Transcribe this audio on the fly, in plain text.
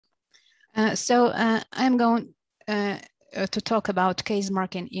I'm going to talk about case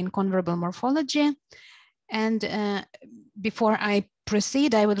marking in converbal morphology. And before I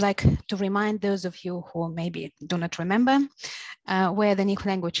proceed, I would like to remind those of you who maybe do not remember where the Nivkh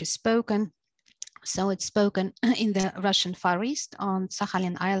language is spoken. So it's spoken in the Russian Far East, on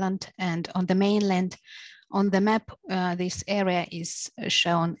Sakhalin Island, and on the mainland. On the map, this area is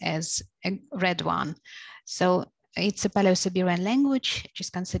shown as a red one. So it's a Paleo-Siberian language, which is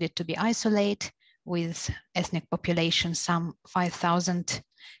considered to be isolate, with ethnic population, some 5,000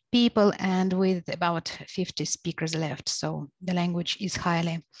 people, and with about 50 speakers left. So the language is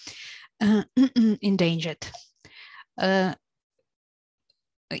highly endangered.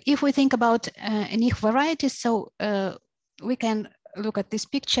 If we think about Nivkh varieties, so we can look at this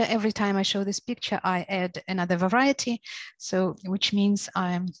picture. Every time I show this picture, I add another variety. So which means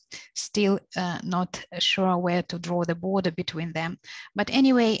I'm still not sure where to draw the border between them. But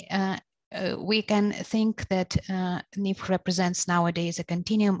anyway, we can think that Nivkh represents nowadays a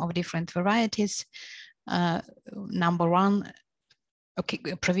continuum of different varieties. Number one, okay,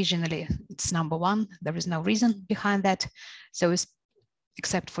 provisionally it's number one. There is no reason behind that. So it's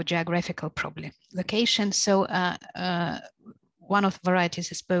except for geographical probably location. So one of the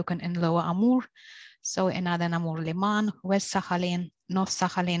varieties is spoken in Lower Amur, so another in Amur Liman, West Sakhalin, North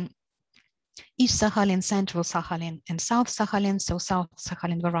Sakhalin, East Sakhalin, Central Sakhalin, and South Sakhalin. So South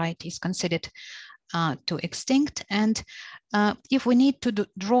Sakhalin variety is considered to extinct. And if we need to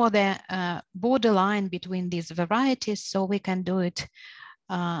draw the borderline between these varieties, so we can do it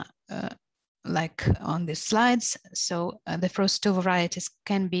like on the slides. So the first two varieties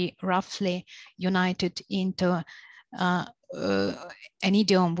can be roughly united into an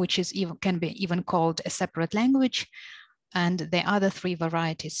idiom which is can be even called a separate language, and the other three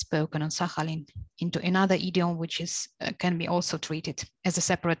varieties spoken on Sakhalin into another idiom which is can be also treated as a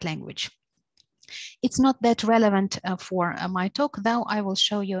separate language. It's not that relevant for my talk, though I will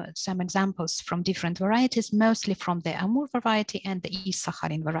show you some examples from different varieties, mostly from the Amur variety and the East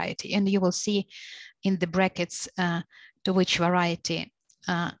Sakhalin variety. And you will see in the brackets to which variety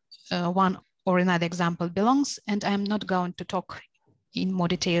one or another example belongs, and I'm not going to talk in more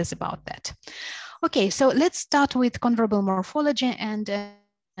details about that. Okay, so let's start with converbal morphology. And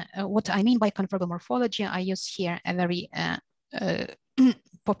what I mean by converbal morphology, I use here a very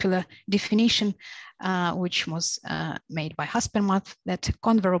popular definition, which was made by Haspermath, that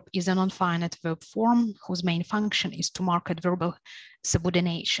converb is a non-finite verb form whose main function is to mark verbal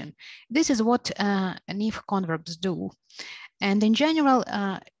subordination. This is what Nivkh converbs do. And in general,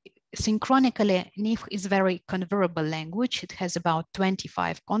 synchronically, Nivkh is a very converbal language. It has about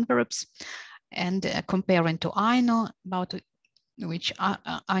 25 converbs. And comparing to Ainu, about which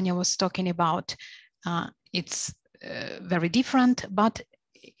Anya was talking about, it's very different, but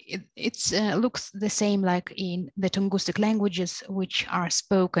it looks the same like in the Tungusic languages, which are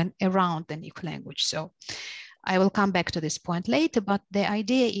spoken around the Nivkh language. So I will come back to this point later, but the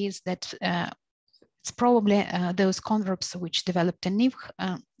idea is that it's probably those converbs which developed in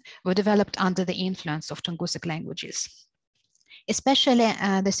Nivkh were developed under the influence of Tungusic languages. Especially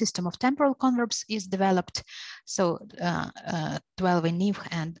the system of temporal converbs is developed, so 12 in Nivkh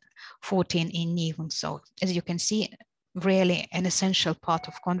and 14 in Nivkh. So as you can see, really an essential part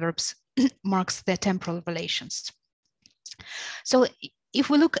of converbs marks their temporal relations. So if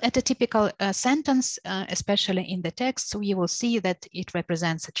we look at a typical sentence, especially in the text, we will see that it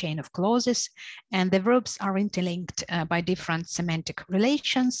represents a chain of clauses, and the verbs are interlinked by different semantic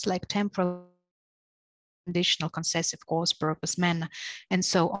relations like temporal, conditional, concessive, cause, purpose, manner, and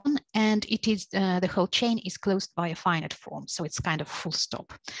so on. And it is the whole chain is closed by a finite form, so it's kind of full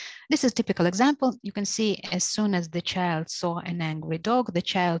stop. This is a typical example. You can see as soon as the child saw an angry dog, the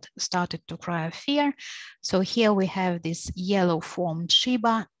child started to cry of fear. So here we have this yellow form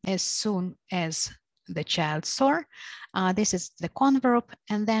Shiba as soon as the child saw. This is the converb,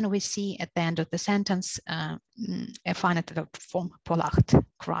 and then we see at the end of the sentence a finite verb form Polacht,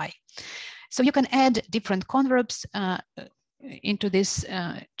 cry. So you can add different converbs into this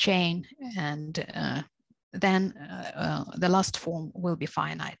chain, and then the last form will be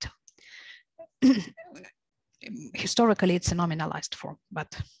finite. Historically, it's a nominalized form,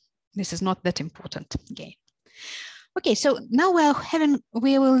 but this is not that important again. Okay, so now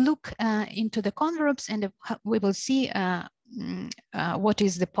we will look into the converbs, and we will see what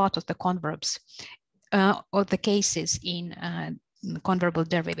is the part of the converbs or the cases in converbal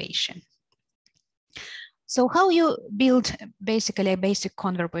derivation. So how you build basically a basic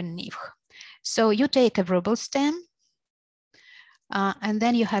converb in Nivkh? So you take a verbal stem, and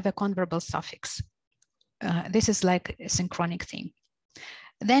then you have a converbal suffix. This is like a synchronic thing.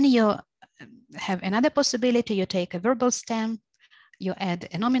 Then you have another possibility. You take a verbal stem, you add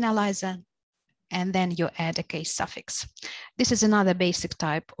a nominalizer, and then you add a case suffix. This is another basic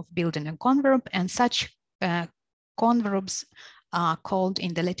type of building a converb, and such converbs are called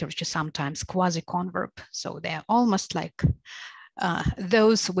in the literature sometimes quasi-converb. So they're almost like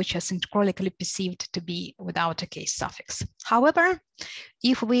those which are syncronically perceived to be without a case suffix. However,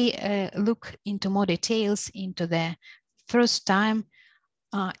 if we look into more details into the first time,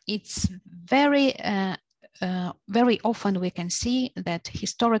 it's very often we can see that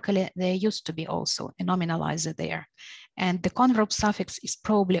historically there used to be also a nominalizer there. And the converb suffix is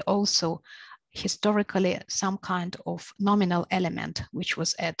probably also historically some kind of nominal element which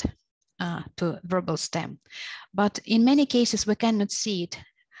was added to verbal stem. But in many cases we cannot see it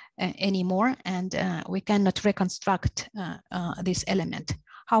anymore, and we cannot reconstruct this element.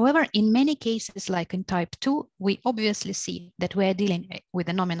 However, in many cases, like in type 2, we obviously see that we are dealing with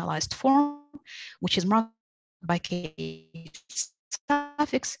a nominalized form, which is marked by case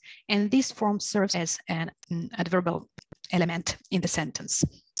suffix, and this form serves as an adverbial element in the sentence.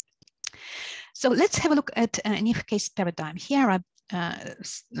 So let's have a look at Nivkh case paradigm. Here are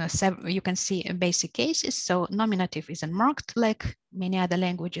you can see basic cases. So nominative is unmarked like many other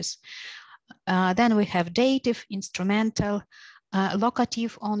languages. Then we have dative, instrumental,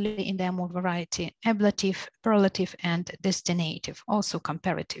 locative only in their more variety, ablative, perlative, and destinative, also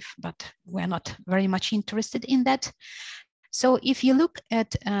comparative, but we're not very much interested in that. So if you look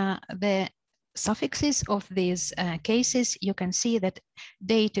at the suffixes of these cases, you can see that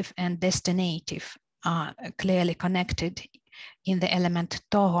dative and destinative are clearly connected in the element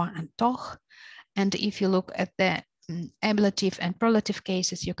toho and toch. And if you look at the ablative and perlative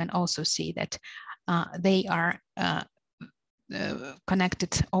cases, you can also see that they are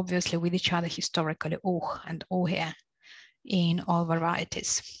connected obviously with each other historically, and here in all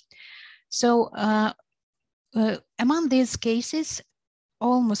varieties. So among these cases,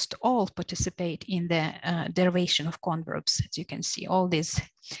 almost all participate in the derivation of converbs. As you can see, all these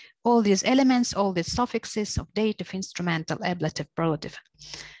elements, all these suffixes of dative, instrumental, ablative, perlative,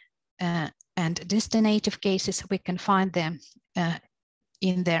 and destinative cases, we can find them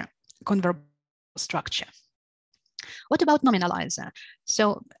in their converb structure. What about nominalizer?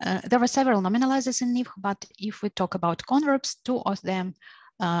 So there are several nominalizers in Nivkh, but if we talk about converbs, two of them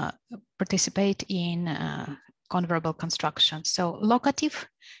participate in converbal construction. So locative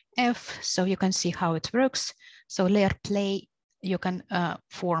F, so you can see how it works. So ler play, you can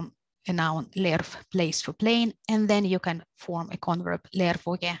form a noun lerv, plays for playing, and then you can form a converb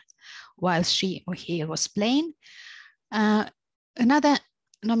lervoje, while she or he was playing. Another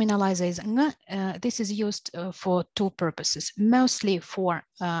nominalizer is ng. This is used for two purposes, mostly for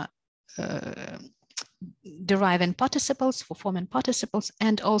deriving participles, for forming participles,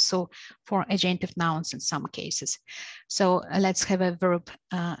 and also for agentive nouns in some cases. So let's have a verb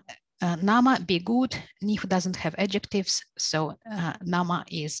nama, be good. Nivkh doesn't have adjectives, so nama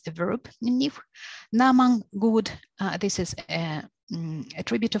is a verb in Nivkh. Namang, good, this is a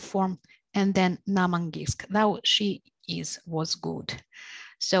attributive form, and then namangisk, thou, she, is, was good.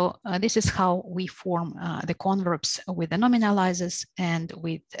 So this is how we form the converbs with the nominalizers and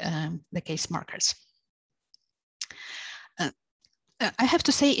with the case markers. I have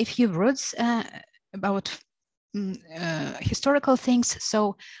to say a few words about historical things.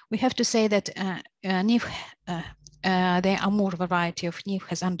 So we have to say that Nivkh, the Amur variety of Nivkh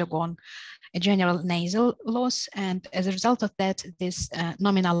has undergone a general nasal loss, and as a result of that, this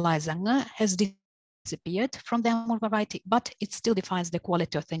nominalizer ng has disappeared from the Amur variety, but it still defines the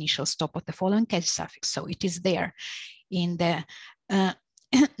quality of the initial stop of the following case suffix. So it is there in the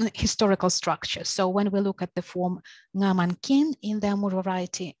historical structure. So when we look at the form ngamankin in the Amur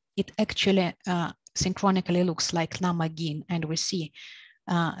variety, it actually synchronically looks like namagin, and we see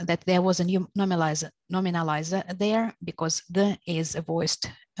that there was a new nominalizer there because the is a voiced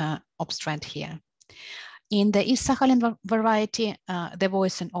obstruent here. In the East Sakhalin variety, the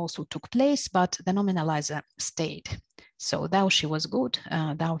voicing also took place, but the nominalizer stayed. So thou, she was good,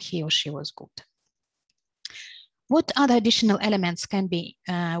 thou, he or she was good. What other additional elements can be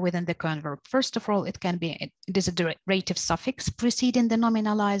within the converb? First of all, it can be a desiderative suffix preceding the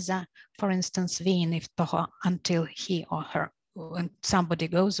nominalizer. For instance, vin if toho, until he or her, when somebody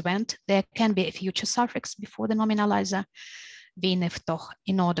goes, went. There can be a future suffix before the nominalizer, vin if toho,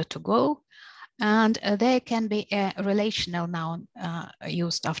 in order to go. And there can be a relational noun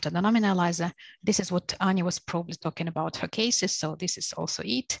used after the nominalizer. This is what Anya was probably talking about her cases, so this is also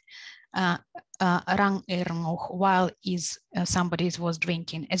it. Rang while somebody was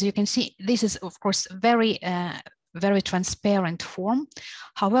drinking. As you can see, this is of course very very transparent form.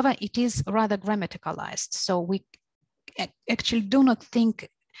 However, it is rather grammaticalized. So we actually do not think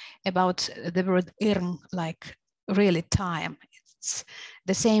about the word irn like really time. It's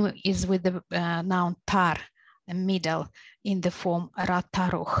the same is with the noun tar, a middle, in the form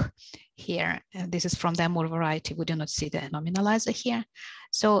rataruch here. This is from the Amur variety. We do not see the nominalizer here.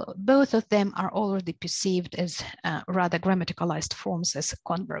 So both of them are already perceived as rather grammaticalized forms as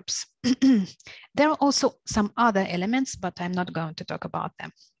converbs. There are also some other elements, but I'm not going to talk about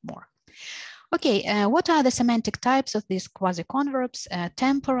them more. Okay, what are the semantic types of these quasi-converbs?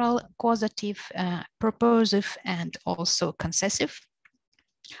 Temporal, causative, purposive, and also concessive,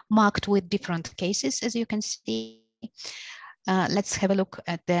 marked with different cases, as you can see. Let's have a look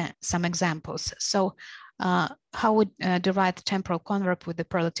at some examples. So how would derive the temporal converb with the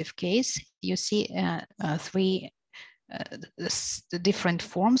superlative case? You see three different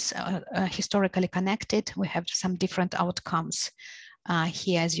forms historically connected. We have some different outcomes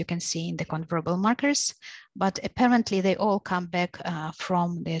here, as you can see in the converbal markers, but apparently they all come back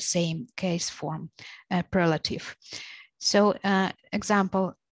from the same case form, superlative. So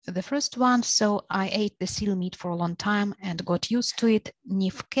example, the first one, so I ate the seal meat for a long time and got used to it,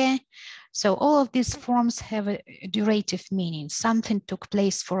 Nivkh. So all of these forms have a durative meaning. Something took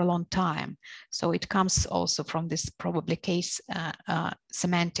place for a long time. So it comes also from this probably case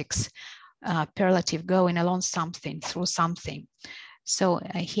semantics, superlative, going along something, through something. So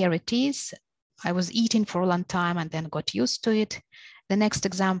here it is. I was eating for a long time and then got used to it. The next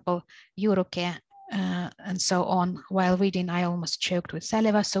example, Uralic, and so on. While reading, I almost choked with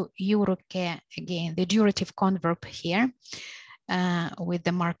saliva. So Uralic, again, the durative converb here with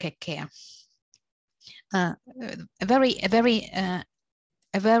the marker care. A very,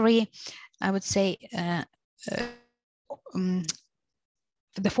 I would say,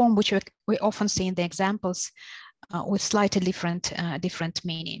 the form which we often see in the examples with slightly different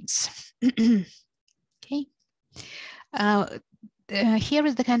meanings. Okay. Here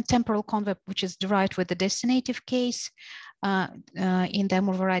is the temporal converb, which is derived with the destinative case. In the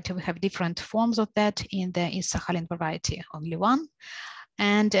Amur variety, we have different forms of that. In the Sakhalin variety, only one.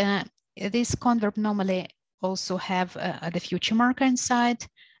 And this converb normally also have the future marker inside,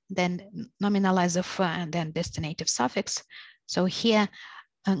 then nominalizer and then destinative suffix. So here,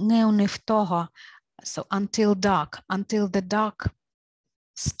 so until dark, until the dark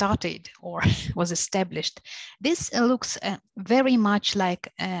started or was established. This looks very much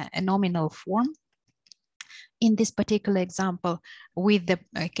like a nominal form in this particular example with the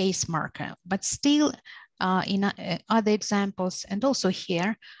case marker, but still in other examples and also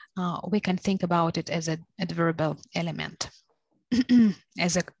here, we can think about it as an adverbial element,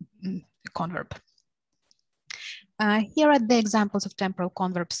 as a converb. Here are the examples of temporal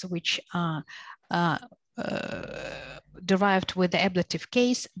converbs which are derived with the ablative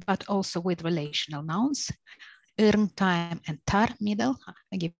case, but also with relational nouns. Earn, time, and tar, middle.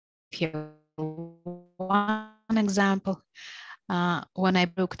 I give you one example. When I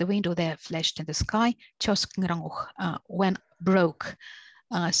broke the window, there flashed in the sky. When broke.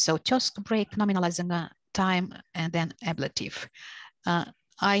 So tjosk, break, nominalizing time, and then ablative.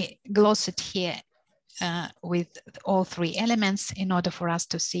 I gloss it here with all three elements in order for us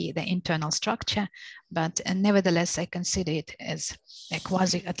to see the internal structure, but nevertheless, I consider it as a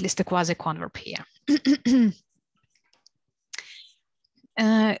quasi, at least a quasi-converb here.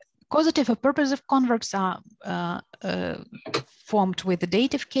 Causative or purposive converbs are formed with the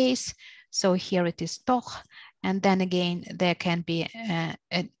dative case. So here it is toch, and then again, there can be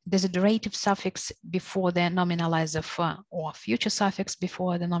a desiderative suffix before the nominalizer or future suffix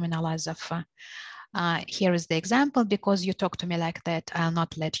before the nominalizer. Here is the example. Because you talk to me like that, I'll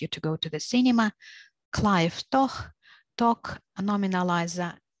not let you to go to the cinema. Clive toch, talk, a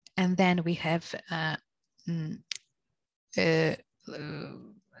nominalizer, and then we have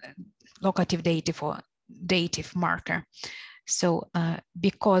locative dative or dative marker. So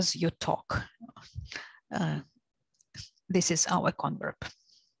because you talk, this is our converb.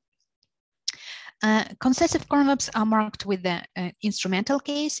 Concessive converbs are marked with the instrumental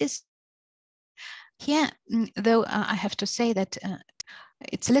cases. Here, though, I have to say that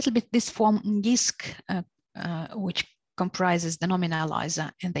it's a little bit this form gisk, which comprises the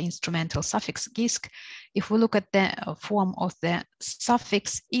nominalizer and the instrumental suffix gisk. If we look at the form of the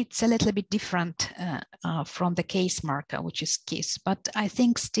suffix, it's a little bit different from the case marker, which is kis, but I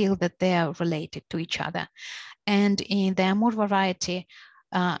think still that they are related to each other. And in the Amur variety,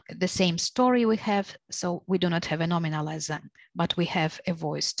 the same story we have, so we do not have a nominalizer, but we have a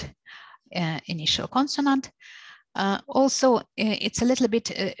voiced initial consonant. Also, it's a little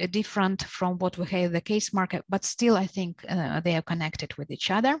bit different from what we have the case marker, but still I think they are connected with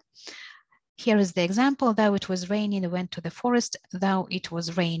each other. Here is the example: though it was raining, I went to the forest, though it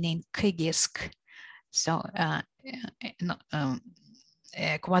was raining, Kyrgyzsk. So a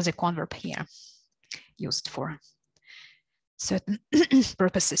quasi-converb here used for certain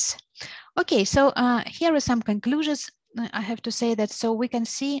purposes. Okay, so here are some conclusions. I have to say that, so we can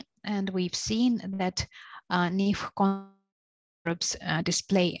see, and we've seen that Nivkh converbs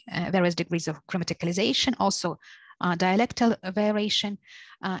display various degrees of grammaticalization, also dialectal variation.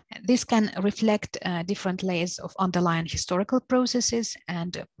 This can reflect different layers of underlying historical processes,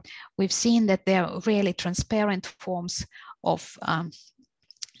 and we've seen that they are really transparent forms of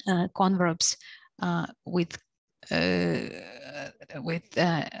converbs with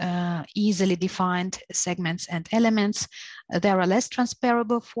easily defined segments and elements. There are less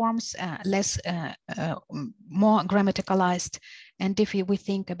transparable forms, more grammaticalized. And if we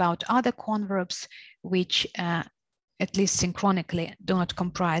think about other converbs, which at least synchronically do not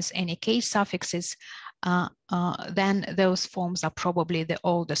comprise any case suffixes, then those forms are probably the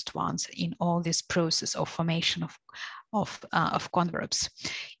oldest ones in all this process of formation of converbs.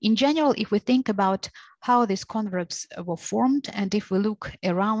 In general, if we think about how these converbs were formed, and if we look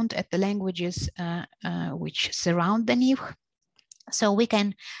around at the languages which surround the Nivkh, so we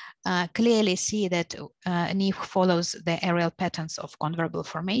can clearly see that Nivkh follows the areal patterns of converbal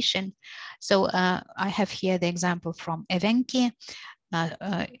formation. So I have here the example from Evenki.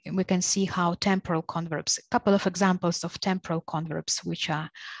 We can see how temporal converbs, a couple of examples of temporal converbs which are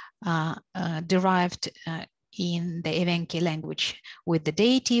derived in the Evenki language with the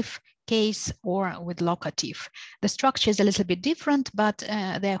dative case or with locative. The structure is a little bit different, but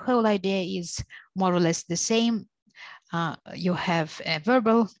the whole idea is more or less the same. You have a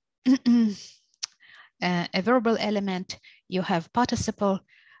verbal element, you have participle,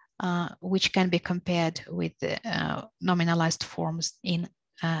 which can be compared with the nominalized forms in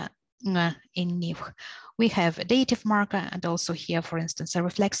Nivkh. We have a dative marker, and also here, for instance, a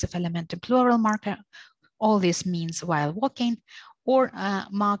reflexive element and plural marker. All this means while walking, or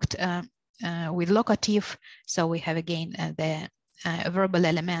marked with locative. So we have again the verbal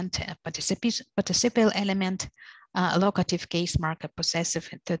element, participial element, locative case marker, possessive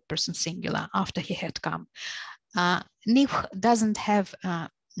in third person singular after he had come. Nivkh doesn't have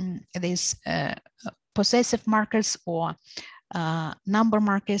these possessive markers or number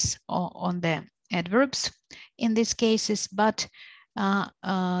markers on the adverbs in these cases, but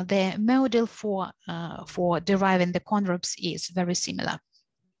the model for deriving the converbs is very similar.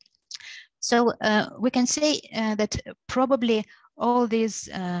 So we can say that probably all these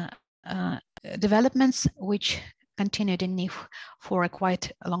developments, which continued in Nivkh for a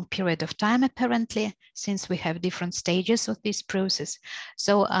quite a long period of time, apparently, since we have different stages of this process.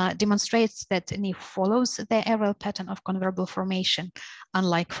 So demonstrates that Nivkh follows the areal pattern of converbal formation,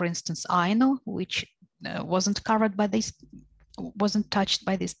 unlike, for instance, Ainu, which wasn't covered by this, wasn't touched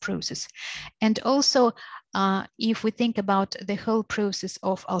by this process. And also, if we think about the whole process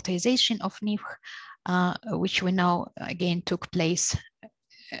of Altaization of Nivkh, which we know again took place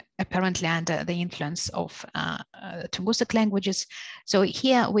apparently under the influence of Tungusic languages. So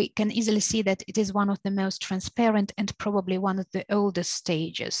here we can easily see that it is one of the most transparent and probably one of the oldest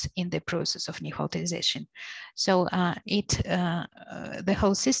stages in the process of Nivkh Altaization. So the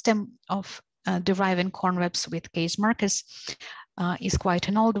whole system of deriving converbs with case markers is quite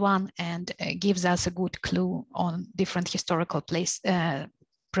an old one, and gives us a good clue on different historical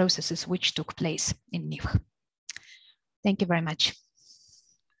processes which took place in Nivkh. Thank you very much.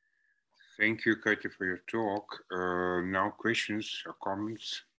 Thank you, Katya, for your talk. Now questions or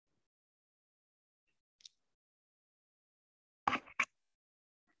comments?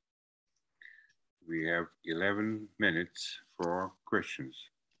 We have 11 minutes for questions.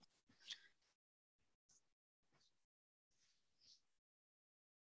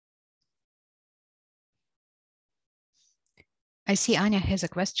 I see Anya has a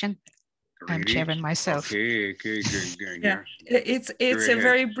question. Really? I'm chairing myself. Okay, good. Yeah, it's a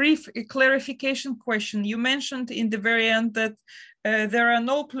very brief clarification question. You mentioned in the very end that there are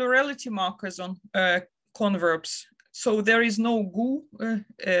no plurality markers on converbs. So there is no gu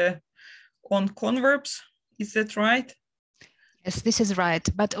on converbs. Is that right? Yes, this is right.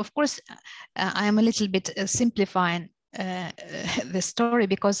 But of course, I am a little bit simplifying the story,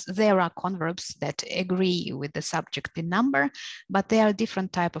 because there are converbs that agree with the subject in number, but there are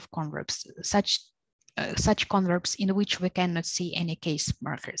different type of converbs, such converbs in which we cannot see any case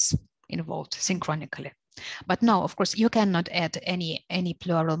markers involved synchronically. But no, of course, you cannot add any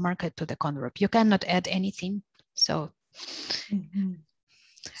plural marker to the converb. You cannot add anything So,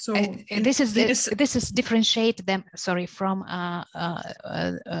 so this is differentiate them, sorry, from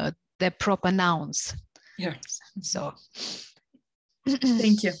the proper nouns. Yeah. So,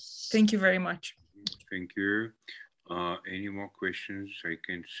 thank you very much. Thank you. Any more questions? I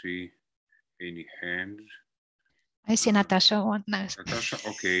can't see any hands. I see Natasha. Natasha,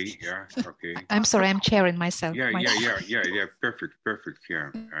 okay, yeah, okay. I'm sorry, I'm chairing myself. Yeah, perfect, yeah.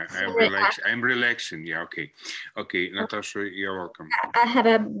 I'm relaxing, yeah, okay. Natasha, you're welcome. I have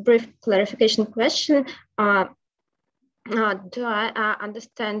a brief clarification question. Do I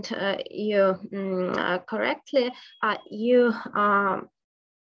understand you correctly? You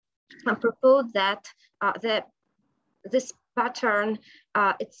propose that this pattern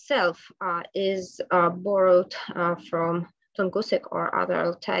itself is borrowed from Tungusic or other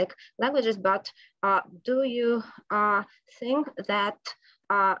Altaic languages, but do you think that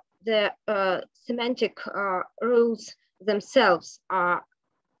the semantic rules themselves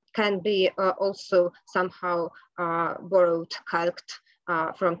can be also somehow borrowed, calqued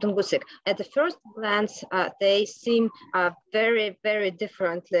from Tungusic? At the first glance, they seem very, very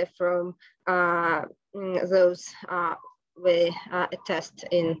differently from those we attest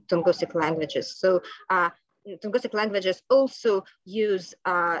in Tungusic languages. So Tungusic languages also use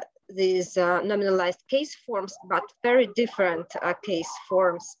these nominalized case forms, but very different case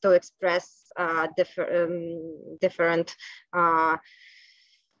forms to express different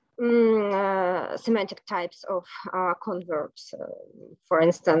semantic types of converbs. For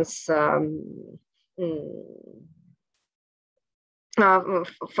instance,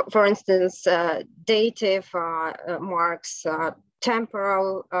 dative marks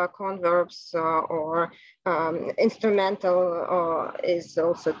temporal converbs, or instrumental is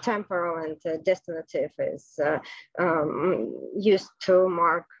also temporal, and destinative is used to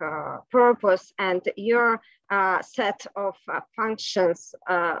mark purpose. And your set of functions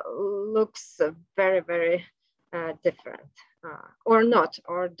looks very, very different, or not?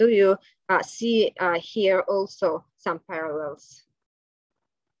 Or do you see here also some parallels?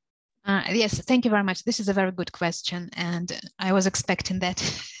 Yes, thank you very much. This is a very good question, and I was expecting that,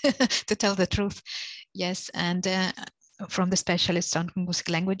 to tell the truth. Yes, and from the specialists on Tungusic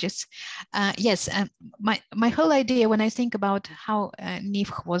languages. Yes, my whole idea when I think about how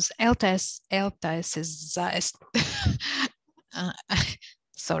Nivkh was Altaicized,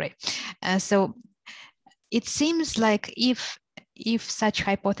 sorry. So it seems like if such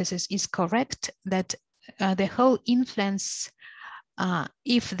hypothesis is correct, that the whole influence,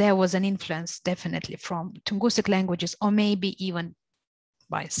 if there was an influence, definitely from Tungusic languages, or maybe even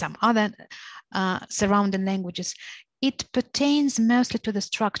by some other surrounding languages, it pertains mostly to the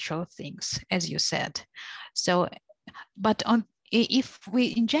structural things, as you said. So, but if we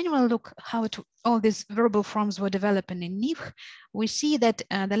in general look how all these verbal forms were developing in Nivkh, we see that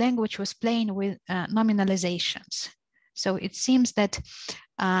the language was playing with nominalizations. So it seems that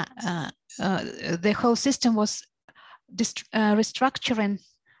the whole system was restructuring,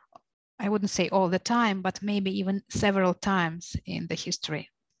 I wouldn't say all the time, but maybe even several times in the history,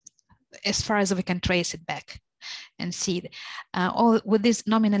 as far as we can trace it back and see all with these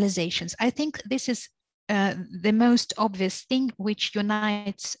nominalizations. I think this is the most obvious thing which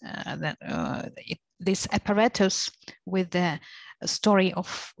unites this apparatus with the story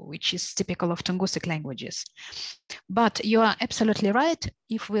of which is typical of Tungusic languages. But you are absolutely right.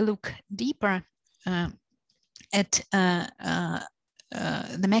 If we look deeper at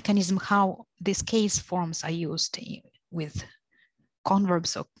the mechanism how these case forms are used with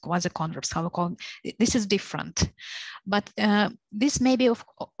converbs or quasi-converbs, how we call it, this is different. But this may be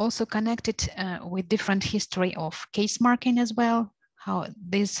also connected with different history of case marking as well, how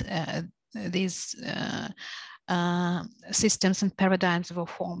these systems and paradigms were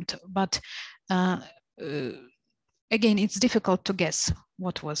formed. But again, it's difficult to guess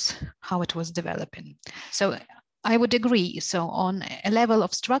how it was developing. So I would agree. So on a level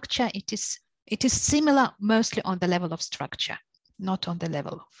of structure, it is similar mostly on the level of structure, not on the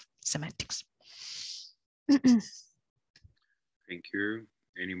level of semantics. Thank you.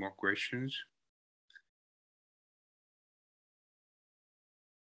 Any more questions?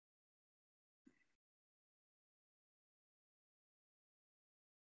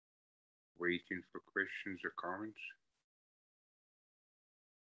 Waiting for questions or comments.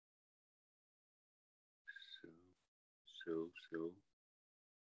 So.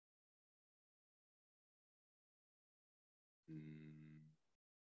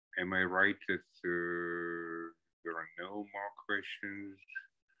 Am I right that there are no more questions,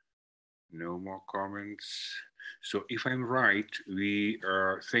 no more comments? So if I'm right, we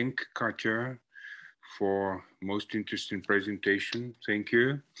thank Katja for most interesting presentation. Thank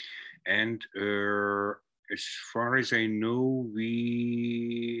you. And as far as I know,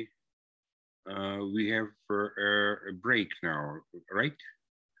 we have a break now, right?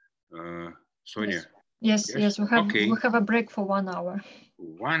 Sonia? Yes, we have a break for 1 hour.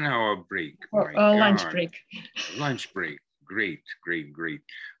 1 hour break. Or lunch break. Lunch break. Great.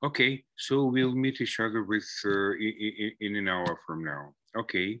 Okay, so we'll meet each other with in an hour from now.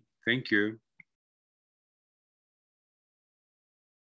 Okay, thank you.